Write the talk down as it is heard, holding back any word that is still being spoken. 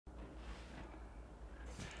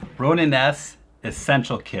Ronin-S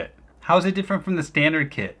Essential Kit. How is it different from the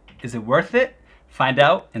standard kit? Is it worth it? Find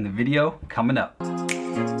out in the video coming up.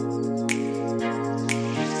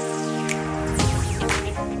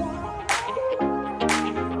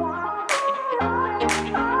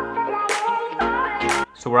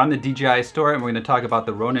 So we're on the DJI store and we're going to talk about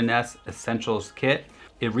the Ronin-S Essentials Kit.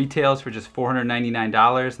 It retails for just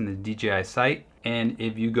 $499 on the DJI site. And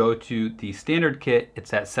if you go to the standard kit,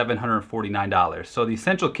 it's at $749. So the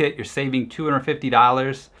essential kit, you're saving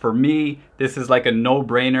 $250. For me, this is like a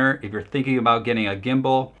no-brainer. If you're thinking about getting a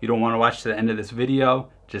gimbal, you don't want to watch to the end of this video,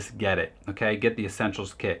 just get it, okay? Get the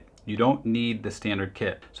essentials kit. You don't need the standard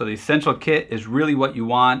kit. So the essential kit is really what you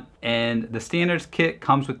want, and the standards kit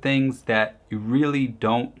comes with things that you really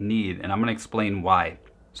don't need, and I'm gonna explain why.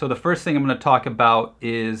 So the first thing I'm gonna talk about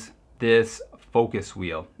is this focus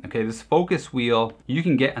wheel. Okay, this focus wheel you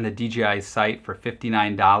can get on the DJI site for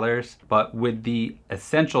 $59, but with the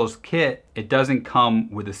essentials kit, it doesn't come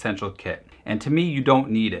with essential kit. And to me, you don't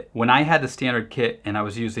need it. When I had the standard kit and I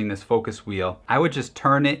was using this focus wheel, I would just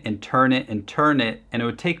turn it and turn it and turn it, and it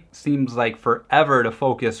would take, seems like forever to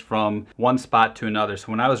focus from one spot to another.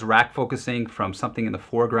 So when I was rack focusing from something in the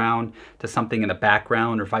foreground to something in the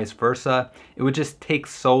background or vice versa, it would just take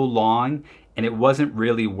so long and it wasn't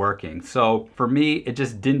really working. So for me, it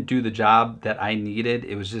just didn't do the job that I needed.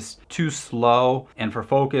 It was just too slow. And for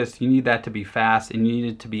focus, you need that to be fast and you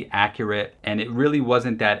need it to be accurate. And it really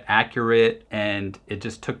wasn't that accurate and it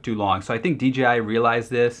just took too long. So I think DJI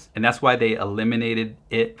realized this and that's why they eliminated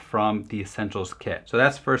it from the essentials kit. So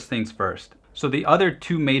that's first things first. So the other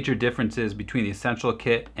two major differences between the essential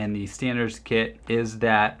kit and the standards kit is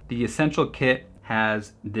that the essential kit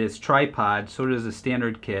has this tripod, so does the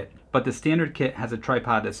standard kit. But the standard kit has a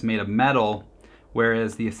tripod that's made of metal,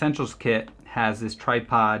 whereas the essentials kit has this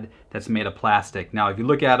tripod that's made of plastic. Now, if you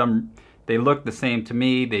look at them, they look the same to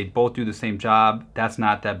me. They both do the same job. That's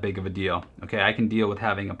not that big of a deal. Okay, I can deal with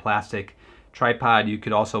having a plastic tripod. You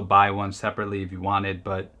could also buy one separately if you wanted,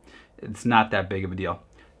 but it's not that big of a deal.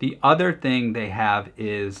 The other thing they have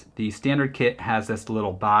is the standard kit has this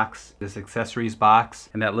little box, this accessories box,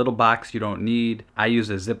 and that little box you don't need. I use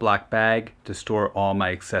a Ziploc bag to store all my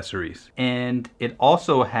accessories. And it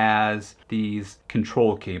also has these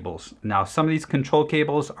control cables. Now, some of these control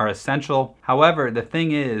cables are essential. However, the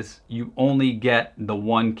thing is, you only get the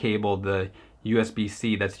one cable, the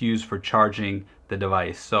USB-C, that's used for charging the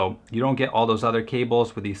device. So you don't get all those other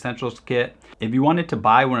cables with the essentials kit. If you wanted to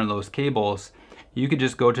buy one of those cables, you could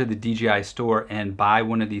just go to the DJI store and buy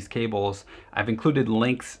one of these cables. I've included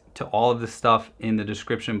links to all of this stuff in the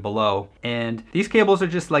description below. And these cables are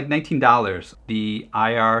just like $19. The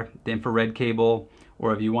IR, the infrared cable,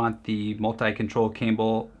 or if you want the multi-control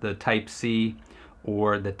cable, the Type C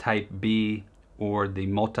or the Type B or the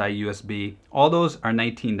multi-USB, all those are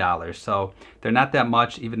 $19. So they're not that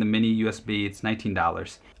much. Even the mini USB, it's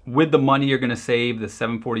 $19. With the money you're gonna save, the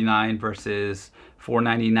 $749 versus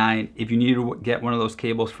 $499, if you need to get one of those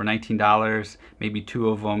cables for $19, maybe two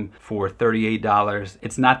of them for $38,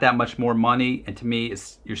 it's not that much more money, and to me,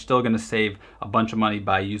 you're still gonna save a bunch of money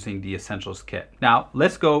by using the essentials kit. Now,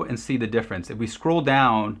 let's go and see the difference. If we scroll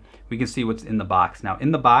down, we can see what's in the box. Now,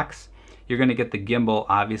 in the box, you're gonna get the gimbal,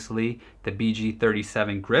 obviously, the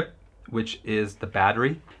BG37 grip, which is the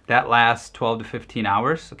battery. That lasts 12 to 15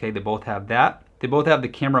 hours, okay? They both have that. They both have the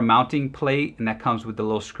camera mounting plate, and that comes with the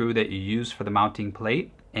little screw that you use for the mounting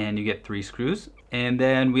plate, and you get 3 screws. And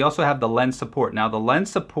then we also have the lens support. Now the lens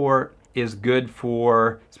support is good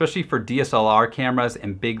for, especially for DSLR cameras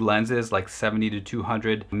and big lenses like 70 to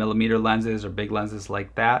 200 millimeter lenses or big lenses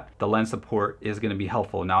like that. The lens support is going to be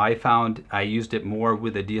helpful. Now I found I used it more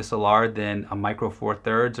with a DSLR than a micro four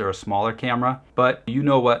thirds or a smaller camera, but you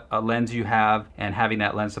know what a lens you have, and having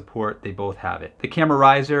that lens support, they both have it. The camera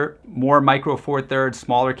riser, more micro four thirds,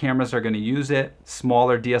 smaller cameras are going to use it.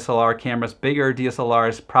 Smaller DSLR cameras, bigger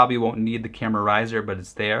DSLRs probably won't need the camera riser, but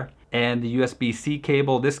it's there. And the USB-C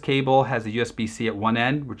cable, this cable has a USB-C at one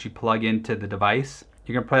end, which you plug into the device.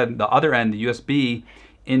 You're gonna plug the other end, the USB,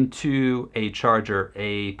 into a charger,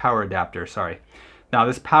 a power adapter, sorry. Now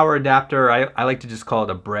this power adapter, I like to just call it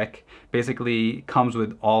a brick. Basically comes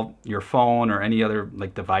with all your phone or any other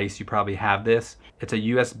like device, you probably have this. It's a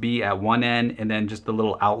USB at one end and then just a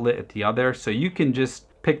little outlet at the other. So you can just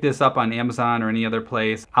pick this up on Amazon or any other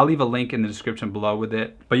place. I'll leave a link in the description below with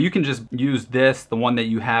it. But you can just use this, the one that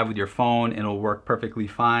you have with your phone, and it'll work perfectly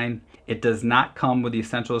fine. It does not come with the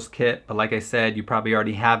Essentials Kit, but like I said, you probably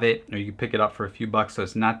already have it, or you can pick it up for a few bucks, so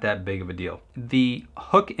it's not that big of a deal. The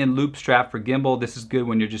hook and loop strap for gimbal, this is good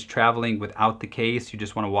when you're just traveling without the case. You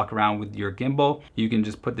just want to walk around with your gimbal. You can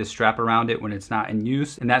just put this strap around it when it's not in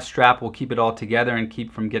use, and that strap will keep it all together and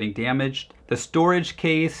keep from getting damaged. The storage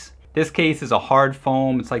case, this case is a hard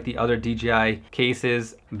foam. It's like the other DJI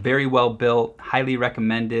cases. Very well built, highly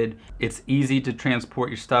recommended. It's easy to transport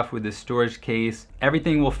your stuff with this storage case.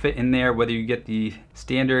 Everything will fit in there, whether you get the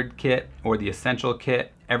standard kit or the essential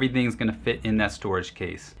kit. Everything's gonna fit in that storage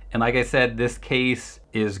case. And like I said, this case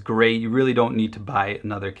is great. You really don't need to buy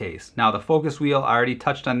another case. Now the focus wheel, I already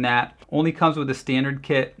touched on that. Only comes with the standard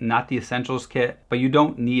kit, not the essentials kit, but you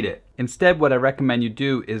don't need it. Instead, what I recommend you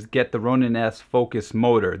do is get the Ronin-S focus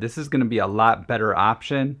motor. This is gonna be a lot better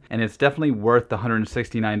option, and it's definitely worth the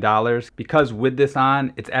 $169 because with this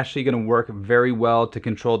on, it's actually gonna work very well to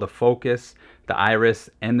control the focus, the iris,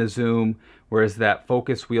 and the zoom, whereas that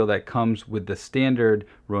focus wheel that comes with the standard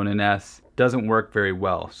Ronin-S doesn't work very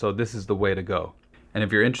well. So this is the way to go. And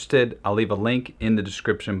if you're interested, I'll leave a link in the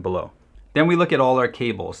description below. Then we look at all our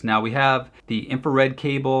cables. Now we have the infrared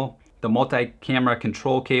cable, the multi-camera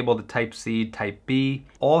control cable, the Type-C, Type-B.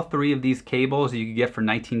 All three of these cables you can get for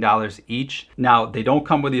 $19 each. Now, they don't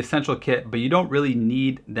come with the essential kit, but you don't really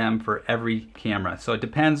need them for every camera. So it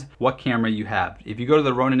depends what camera you have. If you go to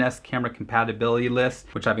the Ronin-S camera compatibility list,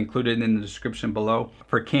 which I've included in the description below,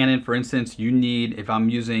 for Canon, for instance, you need, if I'm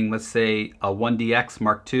using, let's say, a 1DX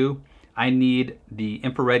Mark II, I need the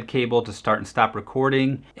infrared cable to start and stop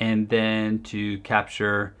recording, and then to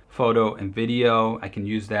capture photo and video. I can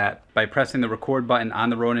use that by pressing the record button on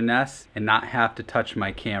the Ronin-S and not have to touch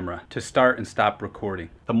my camera to start and stop recording.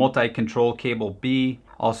 The multi-control cable B,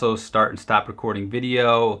 also start and stop recording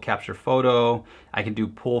video, capture photo. I can do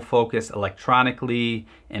pull focus electronically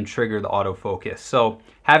and trigger the autofocus. So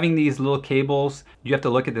having these little cables, you have to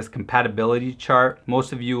look at this compatibility chart.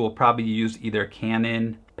 Most of you will probably use either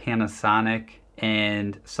Canon, Panasonic,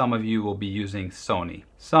 and some of you will be using Sony.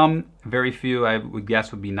 Some, very few, I would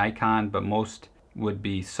guess would be Nikon, but most would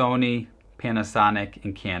be Sony, Panasonic,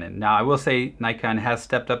 and Canon. Now I will say Nikon has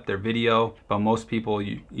stepped up their video, but most people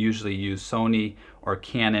usually use Sony or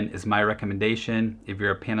Canon is my recommendation. If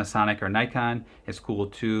you're a Panasonic or Nikon, it's cool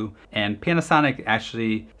too. And Panasonic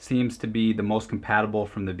actually seems to be the most compatible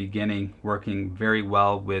from the beginning, working very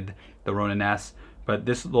well with the Ronin-S. But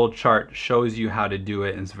this little chart shows you how to do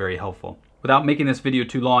it and it's very helpful. Without making this video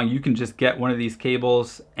too long, you can just get one of these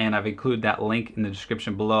cables, and I've included that link in the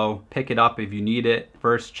description below. Pick it up if you need it.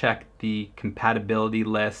 First, check the compatibility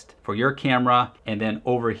list for your camera, and then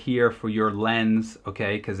over here for your lens,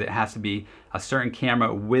 okay? Because it has to be a certain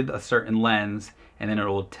camera with a certain lens, and then it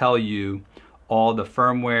will tell you all the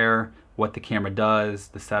firmware, what the camera does,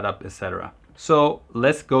 the setup, etc. So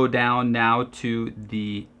let's go down now to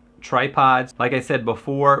the tripods. Like I said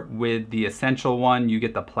before, with the essential one, you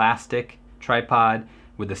get the plastic tripod.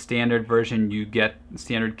 With the standard version, you get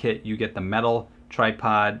standard kit, you get the metal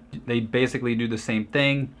tripod. They basically do the same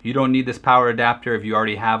thing. You don't need this power adapter if you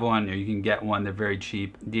already have one, or you can get one. They're very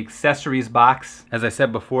cheap. The accessories box, as I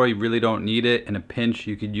said before, you really don't need it. In a pinch,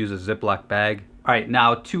 you could use a Ziploc bag. All right,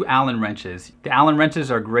 now 2 Allen wrenches. The Allen wrenches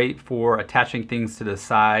are great for attaching things to the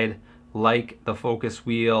side, like the focus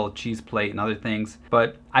wheel, cheese plate, and other things.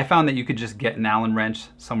 But I found that you could just get an Allen wrench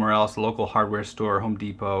somewhere else, a local hardware store, Home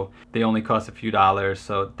Depot. They only cost a few dollars,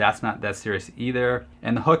 so that's not that serious either.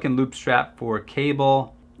 And the hook and loop strap for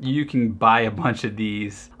cable, you can buy a bunch of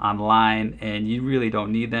these online and you really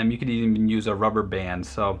don't need them. You could even use a rubber band,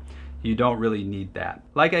 so you don't really need that.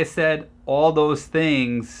 Like I said, all those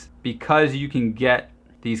things, because you can get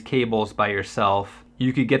these cables by yourself,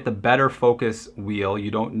 you could get the better focus wheel. You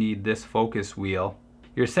don't need this focus wheel.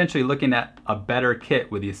 You're essentially looking at a better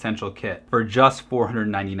kit with the essential kit for just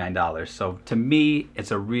 $499. So to me, it's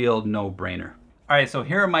a real no-brainer. All right, so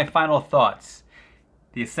here are my final thoughts.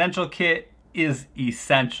 The essential kit is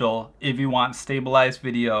essential if you want stabilized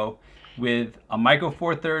video with a micro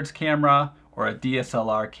four thirds camera or a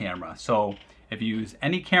DSLR camera. So if you use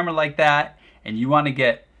any camera like that and you want to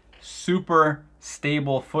get super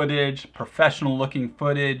stable footage, professional looking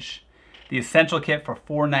footage, the essential kit for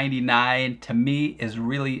 $499 to me is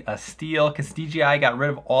really a steal, because DJI got rid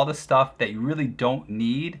of all the stuff that you really don't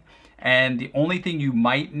need. And the only thing you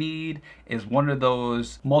might need is one of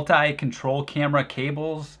those multi-control camera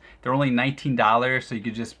cables. They're only $19, so you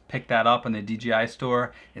could just pick that up in the DJI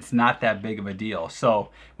store. It's not that big of a deal. So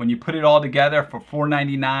when you put it all together for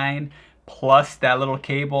 $499, plus that little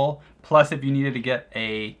cable, plus if you needed to get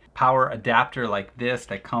a power adapter like this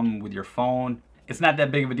that come with your phone, it's not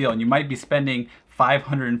that big of a deal. And you might be spending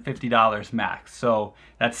 $550 max. So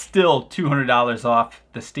that's still $200 off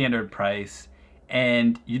the standard price,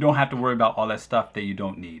 and you don't have to worry about all that stuff that you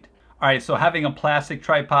don't need. All right, so having a plastic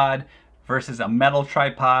tripod versus a metal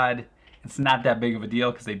tripod, it's not that big of a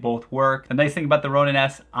deal because they both work. The nice thing about the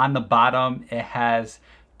Ronin-S, on the bottom, it has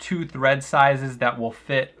 2 thread sizes that will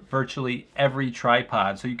fit virtually every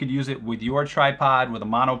tripod. So you could use it with your tripod, with a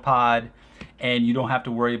monopod, and you don't have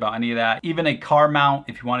to worry about any of that. Even a car mount,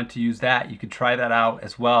 if you wanted to use that, you could try that out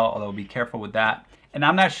as well, although be careful with that. And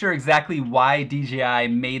I'm not sure exactly why DJI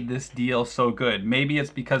made this deal so good. Maybe it's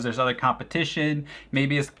because there's other competition.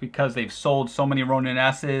 Maybe it's because they've sold so many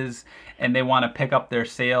Ronin-S's and they want to pick up their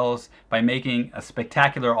sales by making a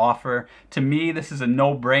spectacular offer. To me, this is a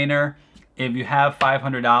no-brainer. If you have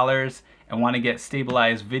 $500 and want to get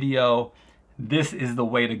stabilized video, this is the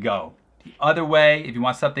way to go. The other way, if you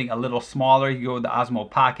want something a little smaller, you go with the Osmo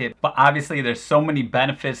Pocket. But obviously there's so many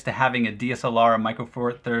benefits to having a DSLR, a Micro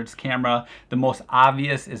Four Thirds camera. The most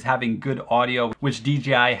obvious is having good audio, which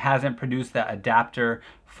DJI hasn't produced that adapter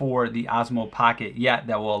for the Osmo Pocket yet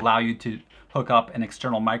that will allow you to hook up an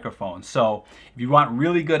external microphone. So if you want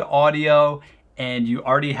really good audio and you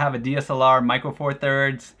already have a DSLR Micro Four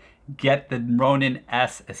Thirds, get the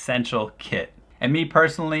Ronin-S Essential Kit. And me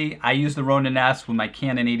personally, I use the Ronin-S with my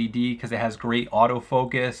Canon 80D because it has great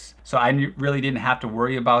autofocus. So I really didn't have to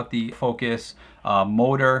worry about the focus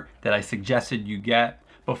motor that I suggested you get.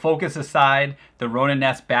 But focus aside, the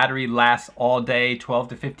Ronin-S battery lasts all day, 12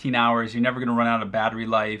 to 15 hours. You're never gonna run out of battery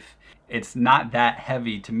life. It's not that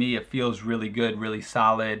heavy. To me, it feels really good, really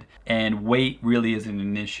solid, and weight really isn't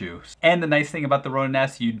an issue. And the nice thing about the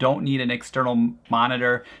Ronin-S, you don't need an external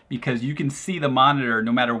monitor because you can see the monitor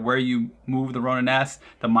no matter where you move the Ronin-S,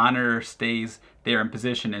 the monitor stays there in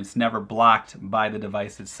position and it's never blocked by the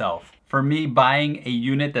device itself. For me, buying a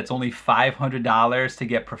unit that's only $500 to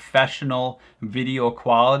get professional video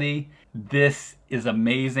quality, this is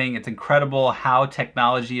amazing. It's incredible how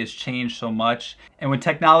technology has changed so much. And with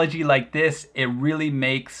technology like this, it really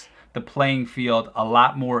makes the playing field a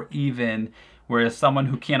lot more even. Whereas someone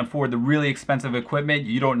who can't afford the really expensive equipment,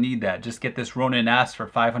 you don't need that. Just get this Ronin-S for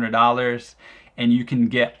 $500 and you can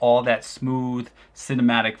get all that smooth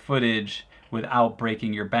cinematic footage without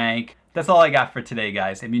breaking your bank. That's all I got for today,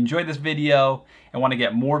 guys. If you enjoyed this video and want to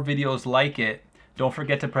get more videos like it, don't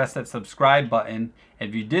forget to press that subscribe button. And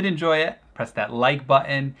if you did enjoy it, press that like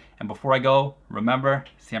button. And before I go, remember,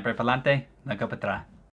 siempre pa'lante, nunca para atrás.